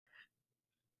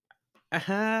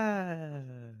Aha!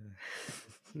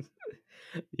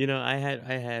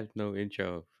 I had no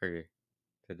intro for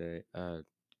today.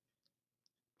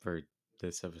 For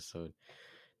this episode.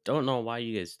 Don't know why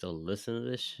you guys still listen to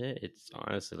this shit. It's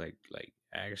honestly like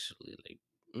actually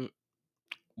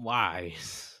why?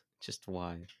 Just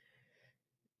why?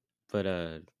 But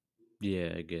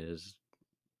yeah, I guess.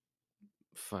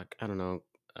 Fuck, I don't know.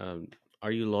 Um,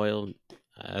 are you loyal?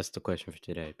 That's the question for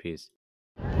today. Peace.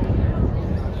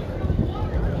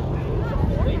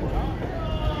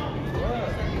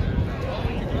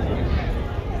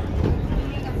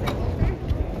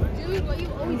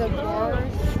 The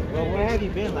bars. Well, where have you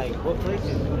been? Like, what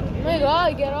places? Oh my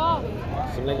god, get off.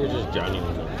 Seems like you're just Johnny.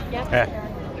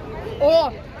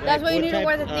 Oh, that's why you what need to type-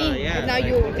 wear the thing. yeah, now like,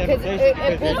 you, what type of because places? it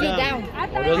Because pulls you there's, down.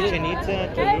 Chichen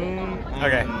Itza, Tulum,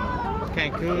 Okay.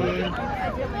 Cancun.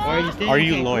 Where are you staying? Are in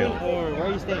you Cancun, loyal? Or where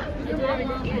are you staying?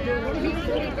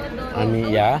 I mean,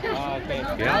 yeah. Oh, okay.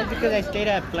 Yeah. Because I stayed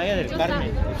at Playa del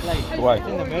Carmen. It's like Why? it's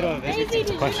in the middle of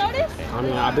everything. I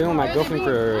mean, I've been with my girlfriend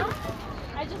for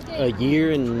a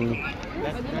year and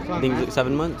That's I what think I'm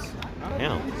 7 months.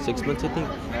 Yeah, 6 months I think.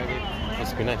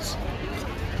 Must be nice.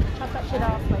 Cut that shit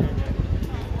off.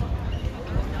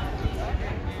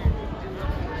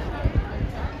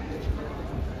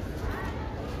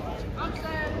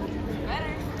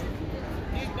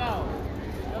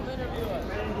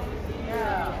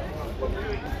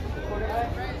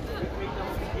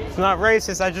 It's not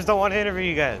racist. I just don't want to interview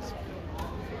you guys.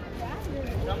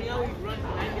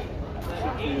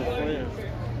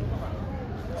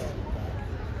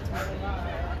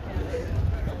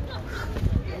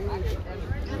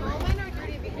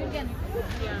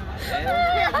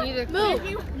 Move.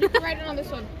 You can write it on this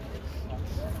one.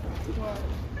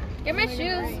 Get my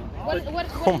shoes. What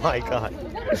Oh my god.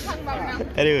 What are we talking about now?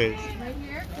 Anyways, Right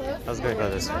here, close. I was gonna go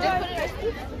this way. Just put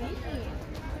it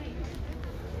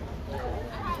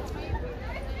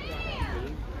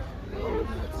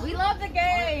We love the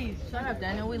gays. Shut up,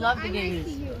 Daniel. We love the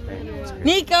gays.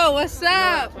 Nico, what's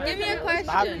up? Give me a question.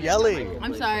 Stop yelling.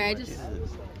 I'm sorry. I just.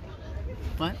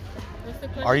 What?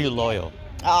 Are you loyal?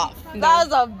 Oh, that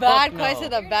was a bad Fuck no.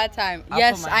 question at a bad time. I'll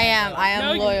Yes, put my I hand am. I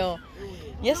am loyal.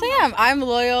 Yes, I am. I'm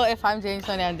loyal. If I'm dating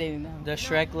somebody, I'm dating them. The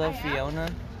Shrek love Fiona.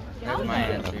 That's my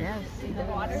answer.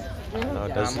 No,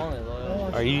 does I'm only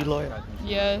loyal. Are you loyal?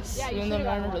 Yes, even though I'm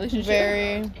not in a relationship.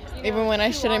 Very. Even when I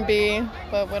shouldn't be,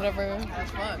 but whatever.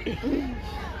 Fuck.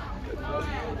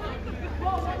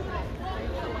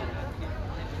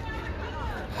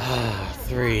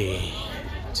 3,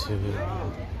 2.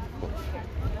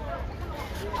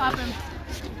 Poppin'.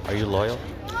 Are you loyal?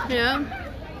 Yeah.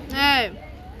 Hey.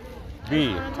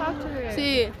 B. Talk to her.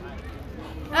 See.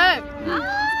 Hey.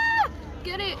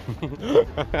 Get it.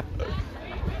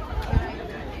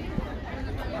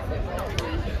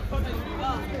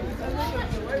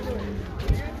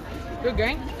 Good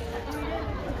gang.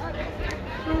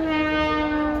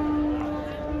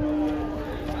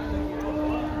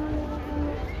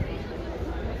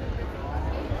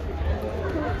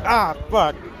 Ah,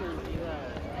 fuck.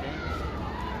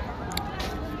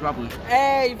 Probably.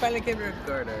 Hey, you finally came to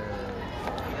record.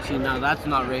 See, now that's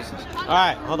not racist.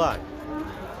 Alright, hold on.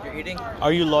 You're eating?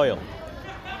 Are you loyal?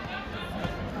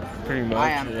 Pretty much. I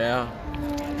am. Yeah.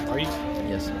 Are you?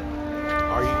 Yes.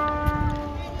 Are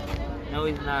No,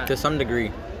 he's not. To some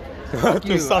degree. you?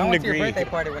 To some I went to degree. your birthday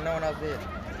party when no one else did.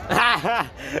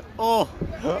 Oh.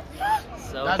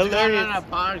 So That's going on a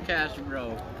podcast,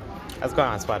 bro. That's going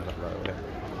on Spotify, bro. Okay.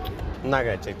 I'm not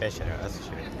gonna check that shit out. That's the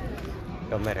shit.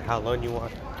 No matter how long you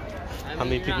want, how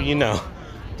many people you know,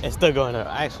 it's still going up.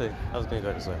 Actually, I was gonna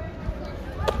go this way.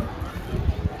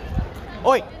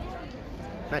 Oi!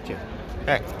 Not you.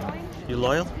 Hey, you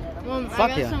loyal? Well, Fuck I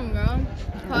got yeah. some girl.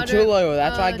 I'm too loyal.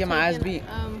 That's why I get my ass beat.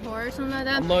 Horror or something like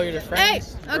that. I'm loyal to Hey!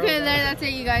 friends. Okay, there, that's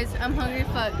it, you guys. I'm hungry.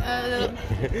 Fuck.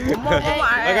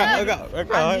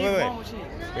 Okay.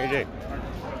 Mary J.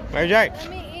 Mary J. Let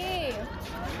me eat.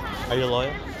 Are you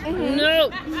loyal? No.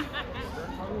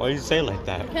 Why you say it like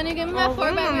that? Can you give me my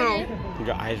fork back? Mary?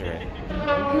 Your eyes red.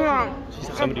 No.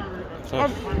 Somebody.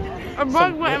 A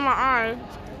bug went in my eye.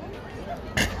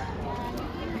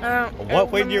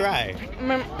 What went in your eye?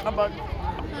 A bug.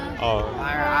 Oh,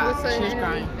 She's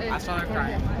crying. I saw her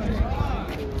crying.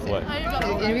 what?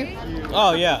 Interview?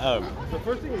 Oh yeah.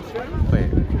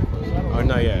 Wait. Oh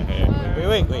no, yeah.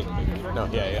 Wait. No,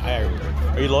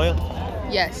 yeah. Are you loyal?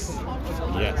 Yes.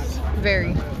 Yes.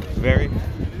 Very. Very.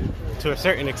 To a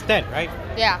certain extent, right?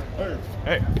 Yeah.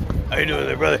 Hey, how you doing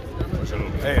there, brother?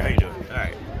 Hey, how you doing? All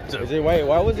right. So, Wait,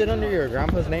 why was it under your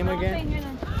grandpa's name again?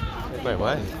 wait,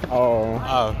 what? Oh.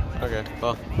 Oh, okay.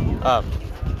 Well,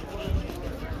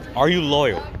 are you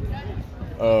loyal?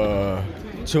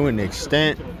 To an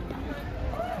extent,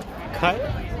 Cut.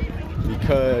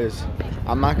 because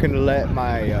I'm not gonna let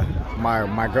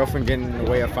my girlfriend get in the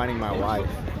way of finding my wife.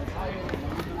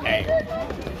 Hey.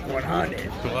 100.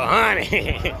 100.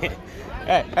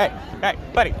 hey,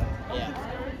 buddy. Yeah.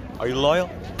 Are you loyal?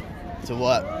 To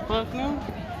what? Fuck no.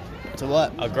 To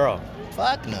what? A girl.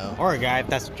 Fuck no. Or a guy, if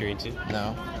that's what you're into.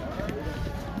 No.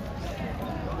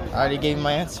 I already gave you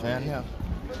my answer, man. Yeah.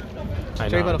 I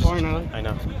Straight know. by the phone, huh? I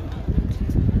know.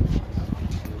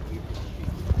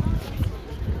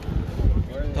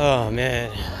 Oh,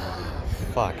 man.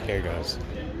 Fuck, here goes.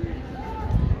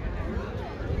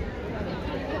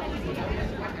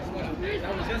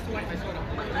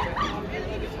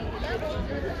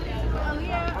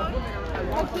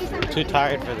 Too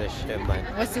tired for this shit, man.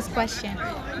 What's this question?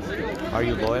 Are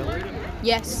you loyal?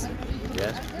 Yes.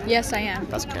 Yes. Yes, I am.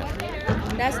 That's cap.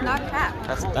 That's not cap.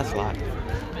 That's a lot.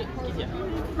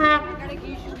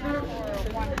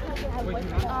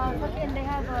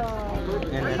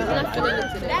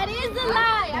 That is a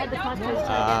lie.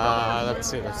 Let's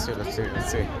see.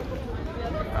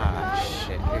 Ah,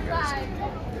 shit. Here goes.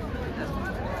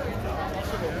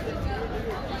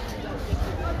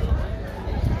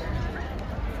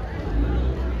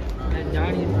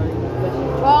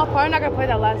 Well, probably not gonna play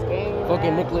that last game.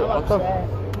 Fucking Nicholas. I'm not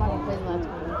gonna play the last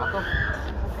one.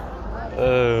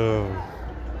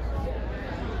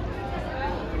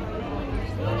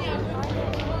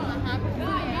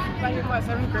 Like in what,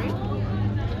 7th grade?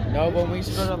 No, but when we used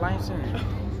to go to Lion Center,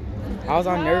 I was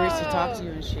all nervous to talk to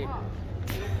you and shit.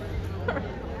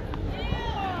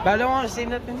 But I don't want to say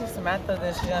nothing to Samantha,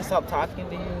 then she's gonna stop talking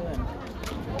to you. And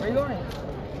where you going?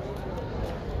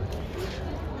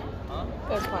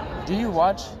 That's funny. Do you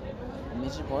watch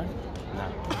midget porn? No.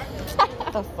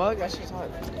 What the fuck? That shit's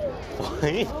hard. What?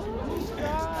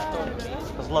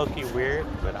 It's low-key weird,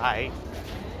 but I.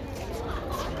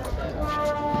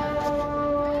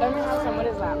 Let me have some. What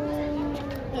is that?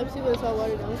 Pepsi, but it's all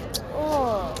watered down.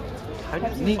 Oh. How do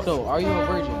you Nico, are you a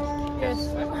virgin? Yes.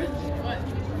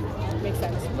 Makes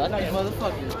sense. Lucky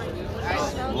motherfucker.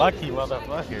 lucky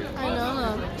motherfucker? I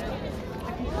know.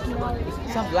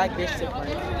 Some black bitch tip.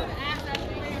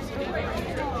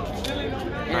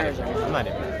 I'm not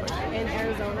even. In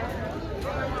Arizona.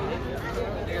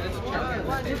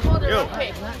 Yo.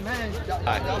 Hi.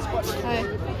 Hi.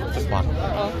 Just walk.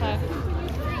 Oh, hi.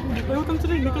 Welcome to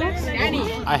the Nicholas.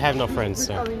 Danny. I have no friends,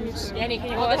 so. Danny, can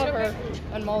you go to her?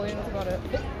 And Molly, that's about it.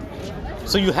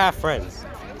 So you have friends?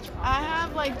 I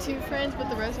have like 2 friends, but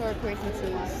the rest are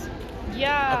acquaintances.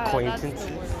 Yeah.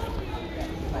 Acquaintances?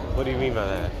 What do you mean by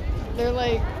that?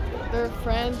 They're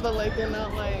friends, but like they're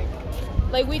not like.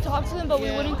 Like we talk to them, but we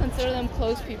Yeah. wouldn't consider them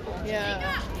close people. Yeah.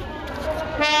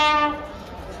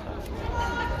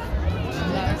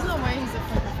 There's no way he's a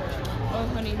fucking friend. Oh,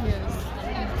 honey, he is.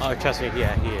 Oh, trust me,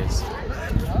 yeah, he is.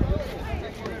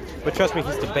 But trust me,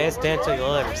 he's the best dancer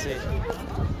you'll ever see.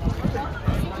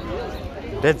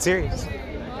 Dead serious.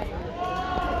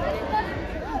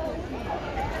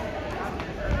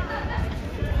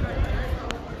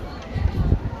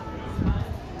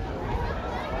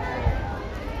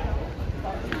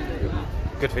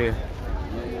 Good for you.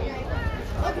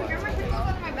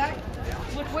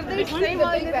 What they say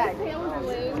while in the bag?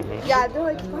 Yeah, they're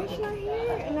like, why is she not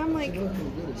here? And I'm like,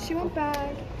 she went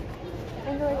back.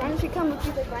 And they're like, why didn't she come? And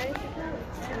she's like, why didn't she come?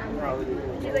 And I'm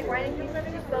like, she's like, why didn't she come?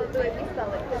 So they're like, we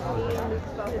spell it. Because me and Luke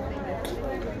spell his name differently.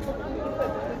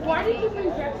 Why did you bring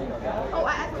Jackson? Oh,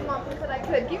 I asked my mom who said I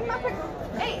could. Give me my pickles.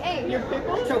 Hey. Your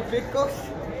pickles? Your pickles?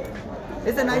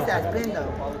 It's a nice ass pen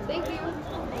though. Thank you.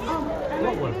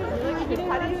 What one?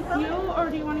 How do you spell it? Or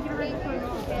do you want to get a ready for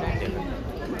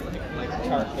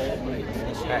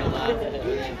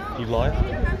You loyal?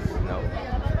 No.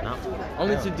 No?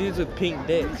 Only to dudes with pink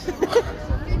dicks. Dude, to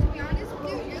be honest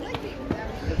with you, you're like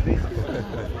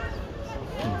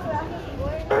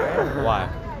Why?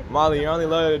 Molly, you're only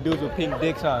loyal to dudes with pink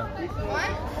dicks, huh? what?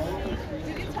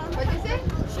 What'd you say?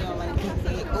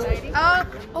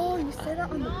 Oh, you said that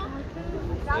on the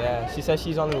podcast? Yeah, she said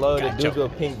she's only loyal to Gotcha. dudes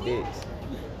with pink dicks.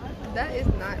 That is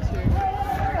not true.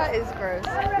 That is gross.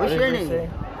 What's your name?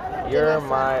 You're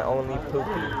my only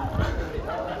poopy.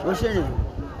 What's your name?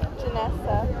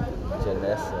 Janessa.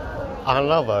 Janessa. I don't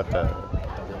know about that.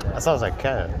 That sounds like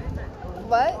cat.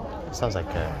 What? Sounds like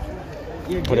cat.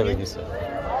 You're Whatever junior? you said.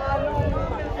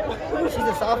 She's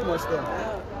a sophomore still.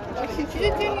 She's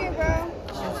a junior, bro.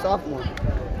 She's a sophomore.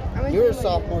 I'm a You're a junior.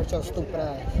 sophomore, so stupid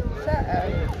ass. Shut up.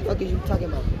 What is you talking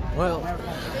about? Well,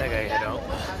 that guy, you know.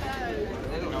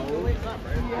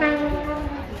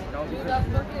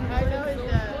 I know his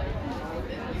dad.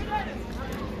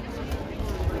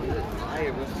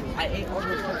 I ate all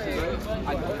those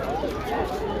Pepsi,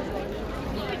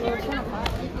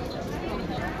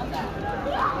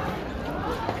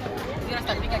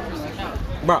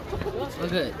 Bro, What's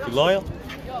good? you loyal?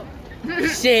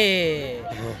 Shit.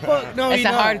 Fuck, no, it's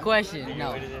a hard question.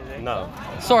 No. No.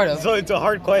 Sort of. So it's a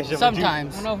hard question. but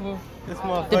Sometimes. This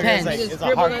motherfucker Depends. is like, Just it's a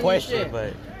scribble hard on your question, shit.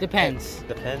 but Depends.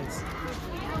 depends.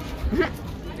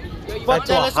 Fuck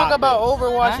that, let's talk about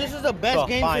Overwatch. Huh? This is the best So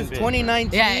game fine, since bitch.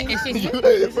 2019. Yeah, if she's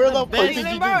Where the fuck did you do?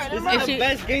 If This is she- the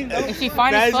best game. if she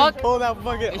fine as Imagine fuck, pull that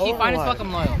fucking if she fine as Overwatch. fuck,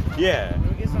 I'm loyal. Yeah.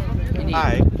 Indeed.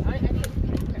 Alright.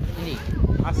 Indeed.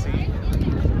 I see you.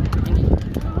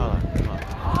 Hold on.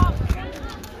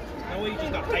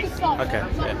 Okay,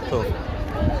 yeah, cool.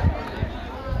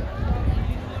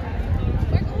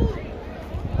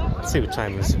 Let's see what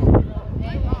time it is.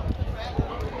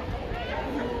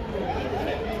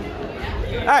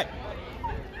 Alright,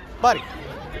 buddy.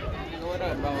 What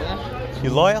up, bro? You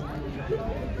loyal?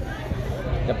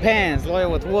 Depends.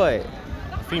 Loyal with what?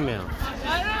 Female.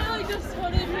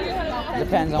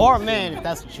 Depends on. Or man, if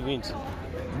that's what you into.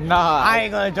 Nah. I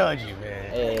ain't gonna judge you,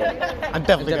 man. I'm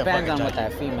definitely It depends gonna on what fucking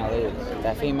that female is. If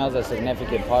that female's a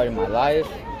significant part of my life,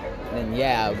 then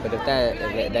yeah. But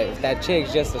if that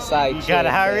chick's just a side You chick,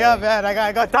 gotta hurry then- up, man. I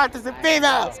gotta go talk to some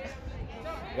females.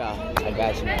 Yeah, I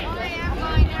got you, man.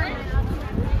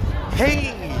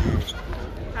 Hey.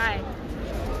 Hi.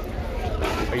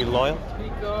 Are you loyal?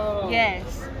 Yes.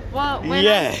 Well, when,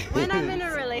 Yeah. when I'm in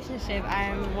a relationship,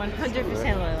 I'm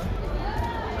 100% loyal.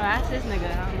 Well, that's this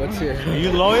nigga. What's your? Are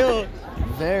you loyal?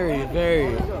 Very,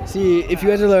 very. See, if you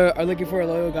guys are looking for a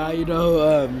loyal guy, you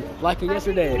know, like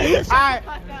yesterday. Alright.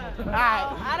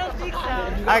 I don't think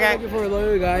so. Okay. Looking for a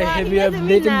loyal guy, No, hit he me up, doesn't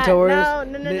mean Nathan that. Torres.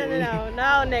 No,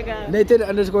 nigga. Nathan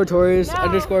 _ Torres No.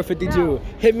 _ 52.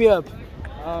 Hit me up.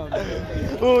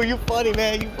 Ooh, you funny,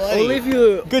 man. You funny. Only if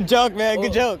you. Good joke, man.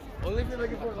 Good joke. Only if you're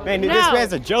looking for a Man, No. this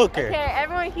man's a joker. Okay,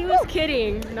 everyone, he was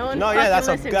kidding. No one. No, yeah, that's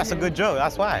fucking a listened to good him. joke.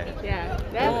 That's why. Yeah,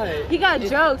 Why? he got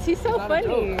jokes. He's so not a funny.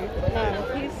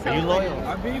 No, he's so Are you funny. loyal?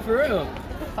 I'm being for real.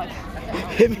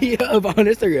 Hit me up on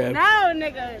Instagram. No,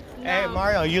 nigga. No. Hey,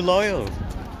 Mario, are you loyal?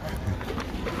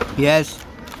 Yes.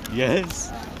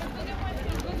 Yes.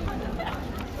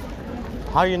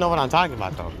 How do you know what I'm talking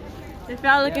about, though? If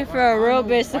y'all looking for a real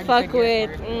bitch to fuck with,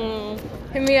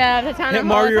 hit me up. The town Hit of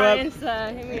Mario on up.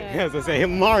 Insta. Hit me up. As I say, hit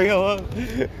Mario up.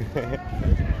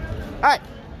 Alright,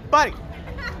 buddy.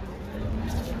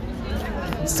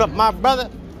 What's up, my brother?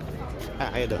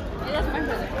 How you doing? That's my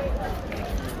brother.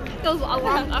 Those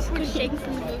long awkward shakes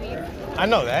in the movie. I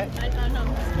know that. I know.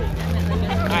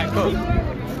 Alright, cool.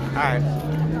 Alright.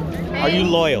 Are you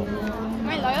loyal? Am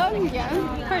I loyal? Yeah.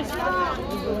 Of course.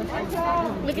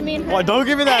 Look at me. Well, don't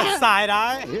give me that side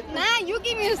eye. Nah, you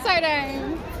give me a side eye.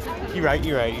 You're right.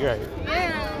 Yeah.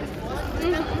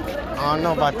 I don't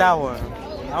know about that one.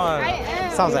 I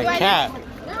am. Sounds like Do I cat.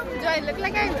 Do I look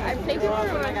like I play people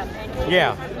or like I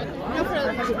Yeah. No, for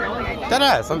the That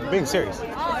ass. I'm being serious.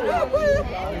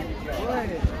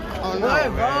 Oh no,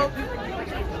 man.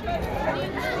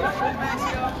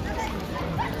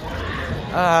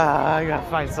 I gotta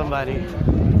find somebody.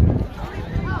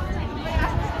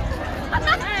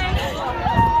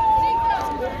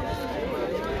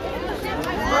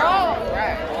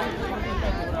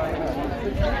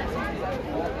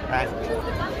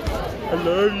 I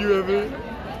love you, Evan.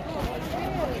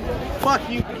 Fuck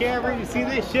you, Cameron. You see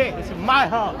this shit? This is my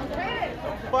home.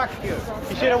 Fuck you.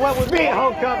 You should have went with me at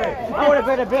homecoming. I would have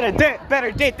been a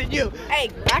better date than you. Hey,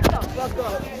 back the fuck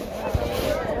up.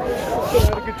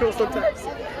 Out of control sometimes.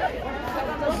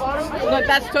 Look,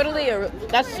 that's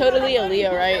totally a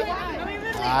Leo, right?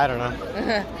 I don't know.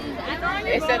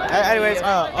 It said, Anyways, It's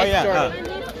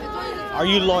yeah. Are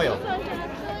you loyal?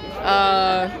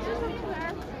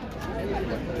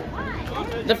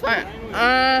 Define.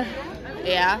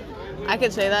 Yeah, I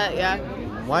could say that. Yeah.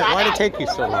 Why did it take you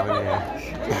so long? Yeah.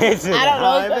 I don't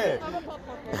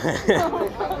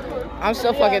know. I'm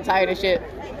so fucking tired of shit.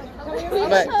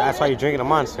 But That's why you're drinking a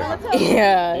Monster. Huh?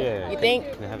 yeah. Yeah. You think?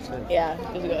 Can I have some? Yeah.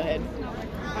 Just go ahead.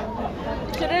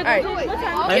 Alright.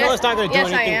 I know it's not gonna do Yes,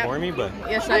 I anything am. for me, but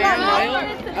Yes, I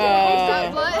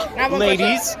am loyal.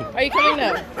 ladies, Are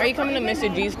you coming to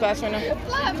Mr. G's class right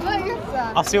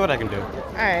now? I'll see what I can do.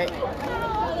 All right.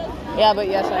 Yeah, but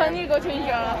yes, I I am. need to go change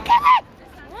your.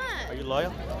 Are you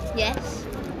loyal? Yes.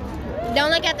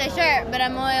 Don't look at the shirt, but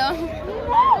I'm loyal.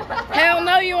 Hell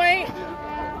no, you ain't.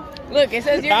 Look, it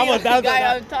says you're That the was- only that- guy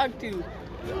that- I've talked to.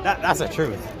 That's the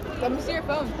truth. Let me see your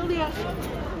phone.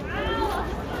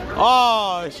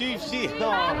 Oh, she.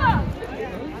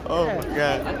 Oh my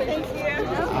god. Thank you.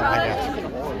 Oh my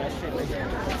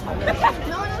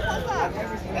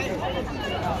god.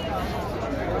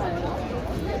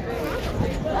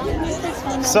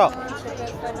 So,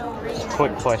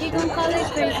 quick question.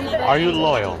 Are you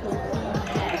loyal?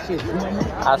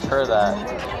 Ask her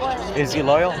that. Is he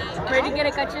loyal? Ready to get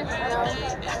a gotcha?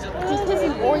 He's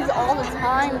kissing boys all the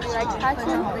time, dude. I catch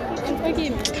him and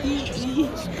fucking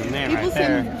Right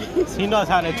there. He knows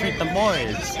how to treat the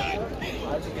boys.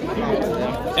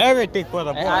 Everything for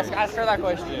the boys. Ask her that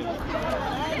question.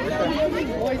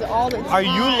 boys all the time. Are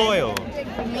you loyal?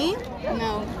 Me?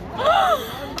 No.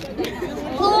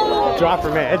 Drop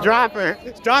her, man. Drop her.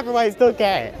 Drop her while you still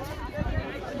can.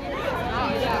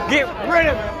 Get rid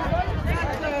of her.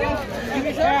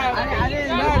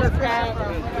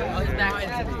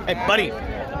 Hey, buddy.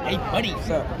 Hey, buddy. What's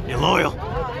up? You loyal?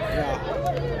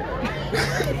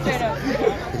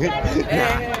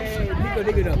 Hey,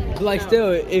 nigga. Like,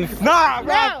 still, if. Nah,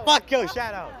 bro. Fuck yo.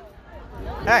 Shout out.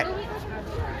 Hey.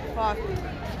 Fuck.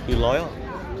 You loyal?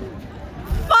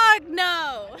 Fuck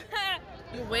no.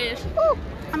 You wish.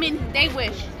 I mean, they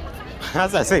wish. I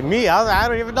was gonna say me. I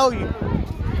don't even know you.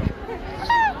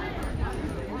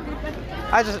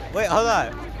 Wait, hold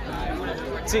on.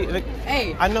 See, like,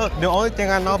 Hey. I know the only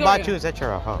thing I know about you is that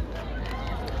you're a hoe.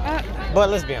 But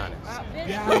let's be honest.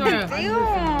 Victoria.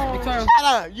 Shut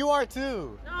up, you are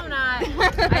too. No, I'm not.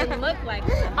 I look like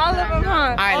one. All of them,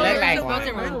 huh? I look like one.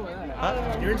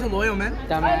 Huh? You're into loyal men?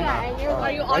 Dumbass.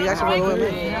 Are you all Are you actually loyal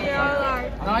men?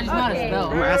 No, I just know how to spell.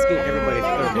 I'm asking everybody for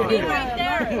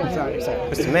Sorry.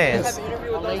 Mr. Mans.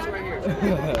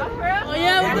 Oh,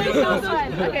 yeah, we're gonna show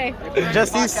them. Okay.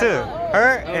 Just these two.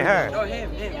 Her and her. Oh, him.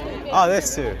 Oh,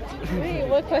 this two. Wait,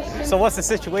 what question? So what's the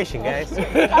situation, guys?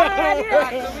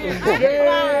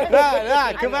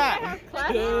 Nah, come on.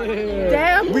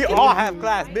 Damn. We all have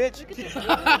class, bitch.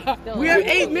 We have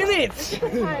 8 minutes. I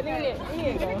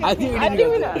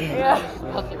think we know. Yeah.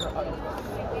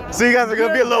 So you guys are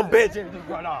gonna be a little bitch and just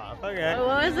run off. Okay. What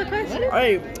was the question?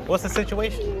 Hey, What's the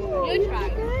situation? You try.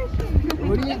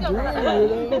 what are you doing?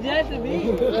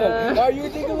 Are you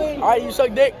tickling? Alright, you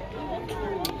suck dick.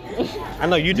 I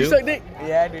know you do. You suck dick?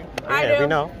 Yeah, I do. Yeah, we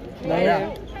know.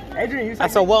 Yeah. Adrian, you suck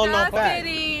That's a well-known fact.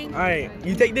 Alright,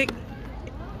 you take dick?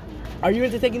 Are you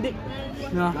into taking dick?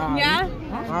 No. Yeah?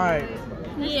 Alright.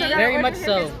 Very much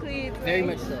so. Very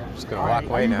much so. Just gonna walk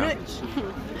away now.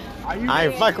 Are you I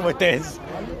ain't fucking with this.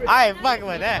 I ain't fucking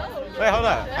with that. Wait, hold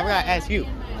on. I'm gonna ask you,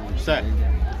 sir.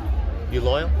 You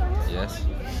loyal? Yes.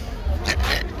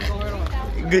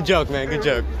 Good joke, man. Good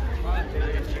joke.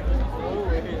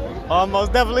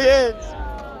 Almost definitely is.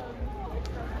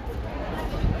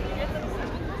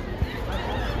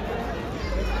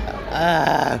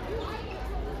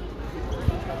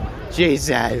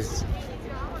 Jesus.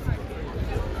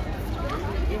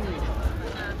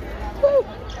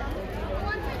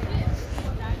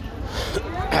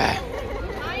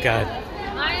 God.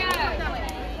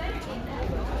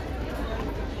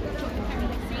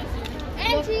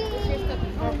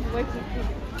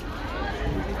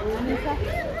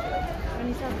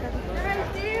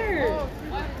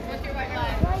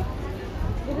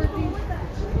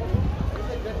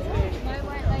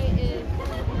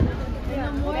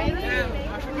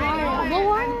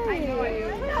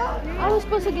 I was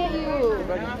supposed to get you.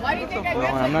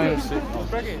 I'm not even sick.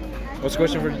 What's the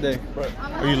question for today?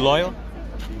 Are you loyal?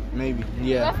 Maybe.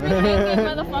 Yeah.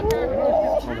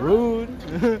 Motherfucker.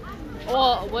 Rude.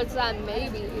 Well, what's that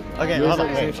maybe? Okay, hold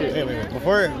on. Wait.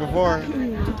 Before,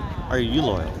 are you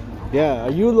loyal? Yeah.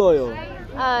 Are you loyal?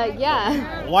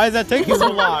 Yeah. Why is that taking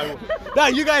so long? No,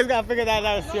 you guys gotta figure that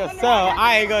out yourself.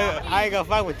 I ain't gonna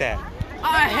fight with that.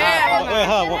 Wait,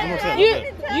 hold on. One more second.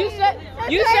 You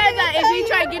said that if he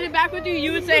tried to get it back with you,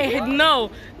 you would say no.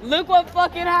 Look what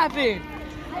fucking happened.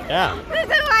 Yeah. This is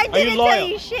why I Are you didn't loyal? tell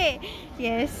you shit.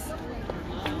 Yes.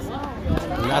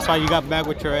 And that's why you got back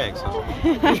with your ex. Huh?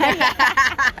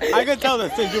 I can tell the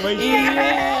situation.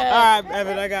 Yeah. All right,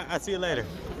 Evan. I see you later.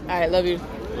 All right, love you.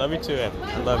 Love you too, Evan.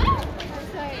 I love you.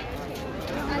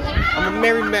 I'm a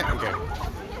married man. Okay.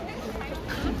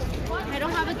 I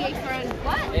don't have a gay friend.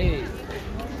 What? Hey.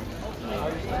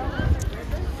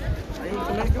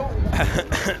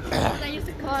 I used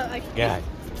to call it like. God.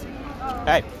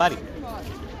 Hey, buddy.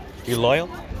 You loyal?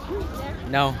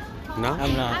 No, No.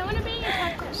 I'm not. I want to be your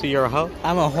partner. So you're a hoe?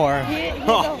 I'm a whore.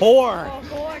 A whore.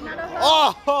 Or not a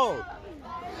hoe. Oh.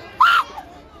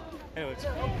 Anyways,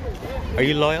 are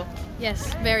you loyal?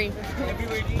 Yes, very.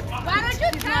 Why don't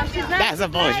you tell me? That's a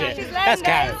bullshit. That's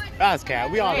cat. That's cat.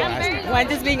 We all know that's cat. When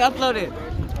is this being uploaded?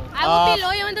 I will be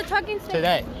loyal in the trucking station.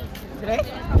 Today. Today?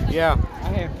 Yeah.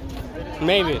 Okay.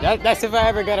 Maybe. That's if I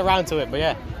ever get around to it. But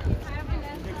yeah.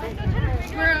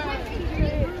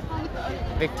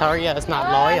 Victoria is not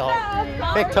loyal.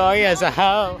 Victoria is a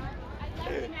hoe.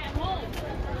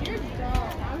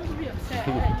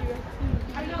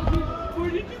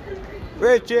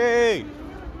 Richie!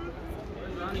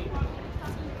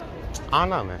 I don't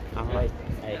know, man. I don't know.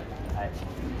 Hey.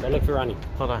 Go look for Ronnie.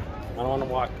 Hold on. I don't want to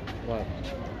walk. What?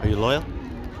 Are you loyal?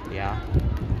 Yeah.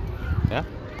 Yeah?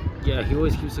 Yeah, he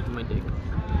always keeps sucking my dick.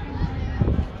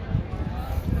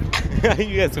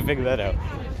 You guys can figure that out.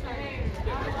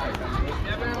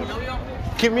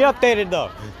 Keep me updated though.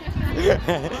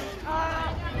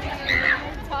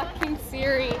 Talking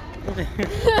Siri.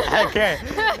 Okay.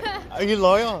 Are you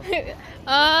loyal?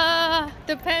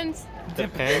 Depends.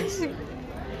 Depends.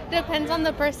 Depends on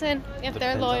the person if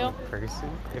they're Depends loyal. on the person.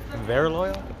 If they're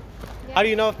loyal? How do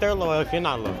you know if they're loyal if you're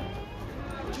not loyal?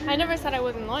 I never said I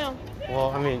wasn't loyal. Well,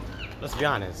 I mean, let's be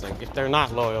honest. Like, if they're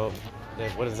not loyal,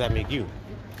 then what does that make you?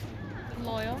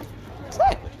 Loyal.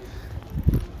 Exactly.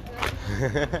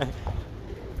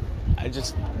 I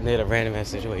just made a random ass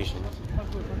situation. Trying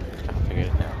to figure it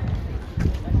out.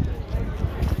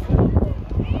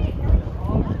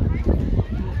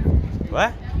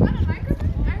 What? I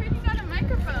heard you got a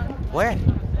microphone. Where?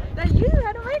 That you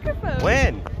had a microphone.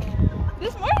 When?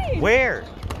 This morning. Where?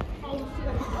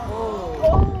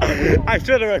 I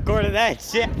should have recorded that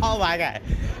shit. Oh my god.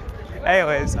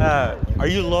 Anyways, are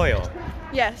you loyal?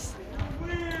 Yes.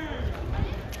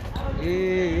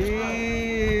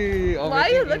 Why Why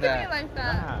you look at me like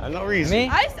that? No reason. Me?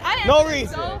 I No answered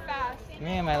reason. so fast.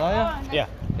 Me, am I loyal? Yeah.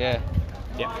 Yeah.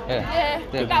 Yeah. Yeah.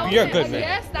 Yeah. That was You're a it. good man.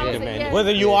 Yes, that was Good it. man. Yes.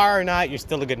 Whether you are or not, you're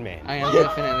still a good man. I am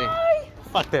definitely.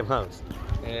 Fuck them hoes.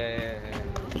 Yeah.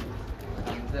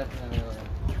 I'm definitely loyal.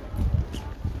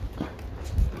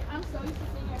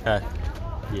 Yeah.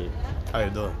 How you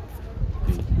doing?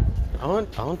 I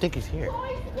don't think he's here.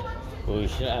 Well, we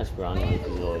should ask Ronnie if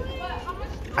he's loyal.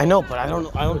 I know, but I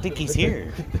don't think he's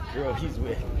here. Girl, he's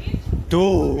with.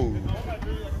 Dude,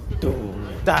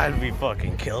 that'd be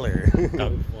fucking killer. That'd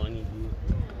be funny,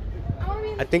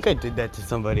 dude. I think I did that to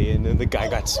somebody, and then the guy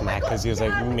got smacked because he was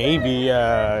like, maybe,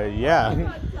 yeah.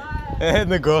 And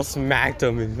the girl smacked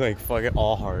him and like fucking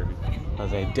all hard. I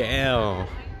was like, damn.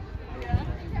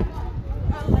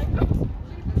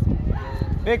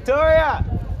 Victoria!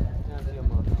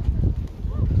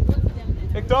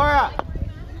 Victoria!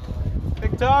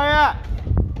 Victoria!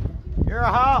 You're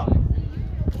a hoe!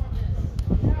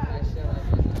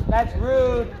 That's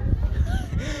rude.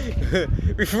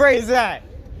 Rephrase that.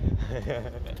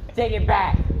 Take it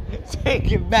back.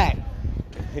 Take it back.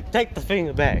 Take the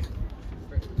finger back.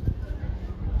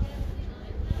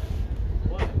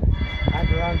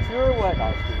 After round 2 or what?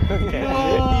 Okay.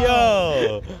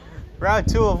 Yo. Round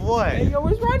 2 of what? Hey, yo,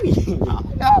 where's Ronnie?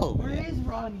 No. Where is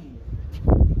Ronnie?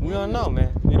 We don't know,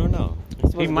 man. We don't know.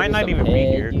 He might not even be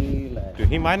here. Dude,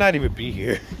 he might not even be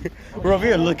here. We're over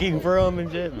here looking for him and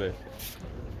shit, but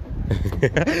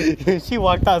she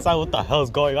walked outside. What the hell's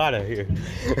going on out here?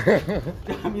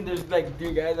 I mean, there's like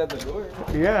 3 guys at the door.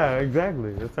 Yeah,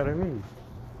 exactly. That's what I mean.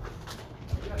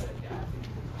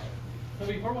 So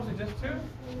before was it just 2?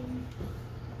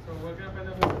 So we're gonna find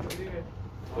out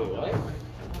who Wait, what?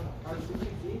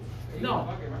 No.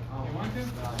 You want to?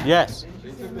 Yes.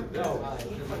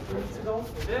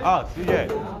 Oh, CJ.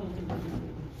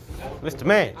 Mr.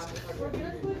 Man.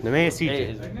 The man is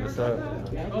CJ. What's up?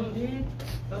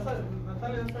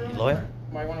 Lawyer?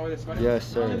 Might want to wear the sweater. Yes,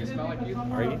 sir. Does it smell like you?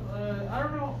 Are you? I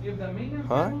don't know if the maintenance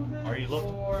Huh? people Are you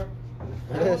looking? or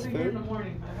Yes, here in the food.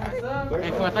 morning. What's up? Hey,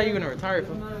 fool, I thought you were gonna retire,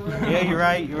 fool. Yeah, you're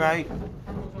right. You're right.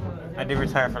 I did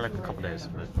retire for like a couple days,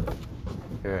 but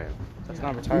yeah. That's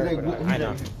not retired, but I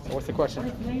know. what's the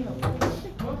question?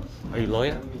 Are you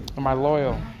lawyer? Am I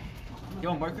loyal?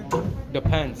 Yo, Marker.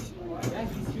 Depends.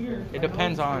 It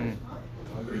depends on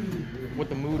what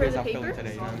the mood is I'm feeling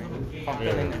today, you know what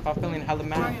I mean? If I'm feeling hella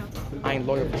mad, I ain't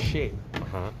loyal for shit.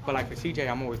 But like for CJ,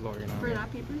 I'm always loyal, you know what I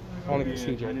mean? Only for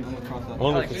CJ.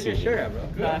 Only for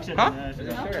CJ. Huh?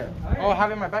 Oh, I have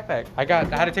it in my backpack. I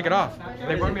had to take it off.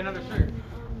 They brought me another shirt.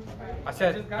 I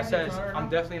said, I'm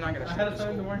definitely not gonna share this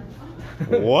school.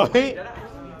 What?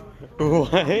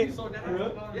 What?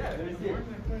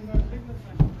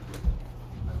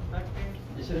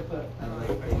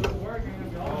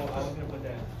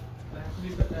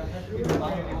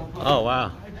 Oh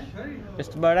wow,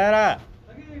 Mr. Barrera.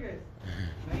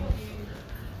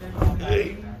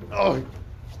 Oh,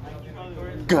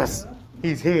 Gus,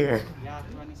 he's here.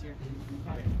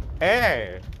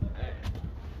 Hey,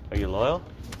 are you loyal?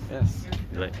 Yes.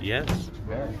 Yes.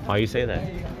 Why you say that?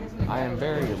 I am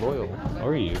very loyal.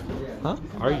 Are you? Huh?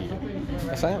 Are you?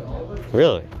 Yes, I am.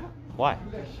 Really? Why?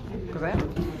 Because I am.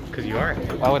 Because you are.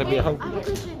 Why would it be a hoax? I have a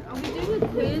question. Are we doing a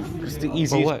quiz? It's the For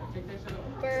easiest. what?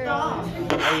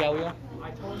 Oh yeah, we are.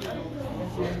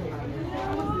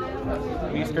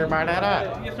 Mr.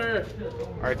 Barrera, Yes, sir.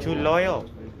 are you loyal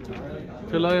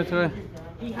Too loyal to it.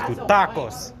 to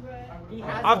tacos?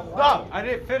 I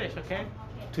didn't finish, okay?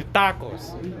 To tacos.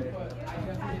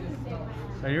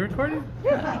 Are you recording?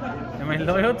 Am I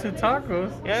loyal to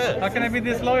tacos? Yes. How can I be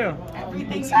disloyal?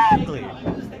 Exactly.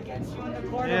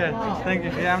 Yeah, thank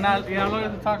you. Yeah, I'm not. Yeah, I'm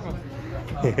loyal to tacos.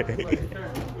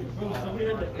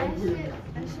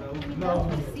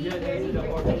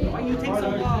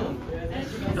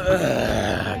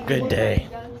 Good day.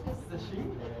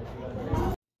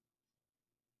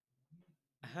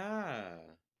 Ah,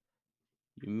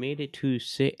 you made it to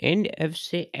the end of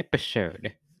the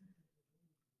episode.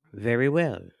 Very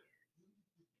well.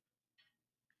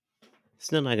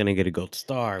 Still not gonna get a gold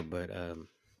star, but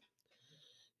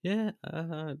yeah,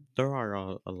 there are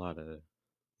a lot of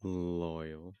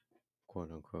loyal,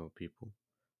 quote unquote, people,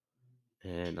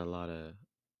 and a lot of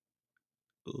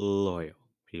loyal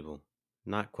people,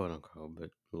 not quote unquote, but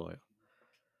loyal.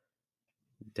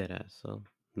 Deadass. So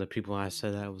the people I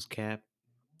said that was cap,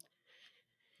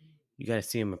 you gotta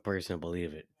see them in person to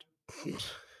believe it.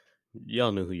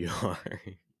 Y'all know who you are.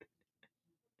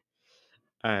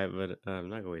 All right, but I'm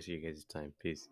not gonna waste your guys' time. Peace.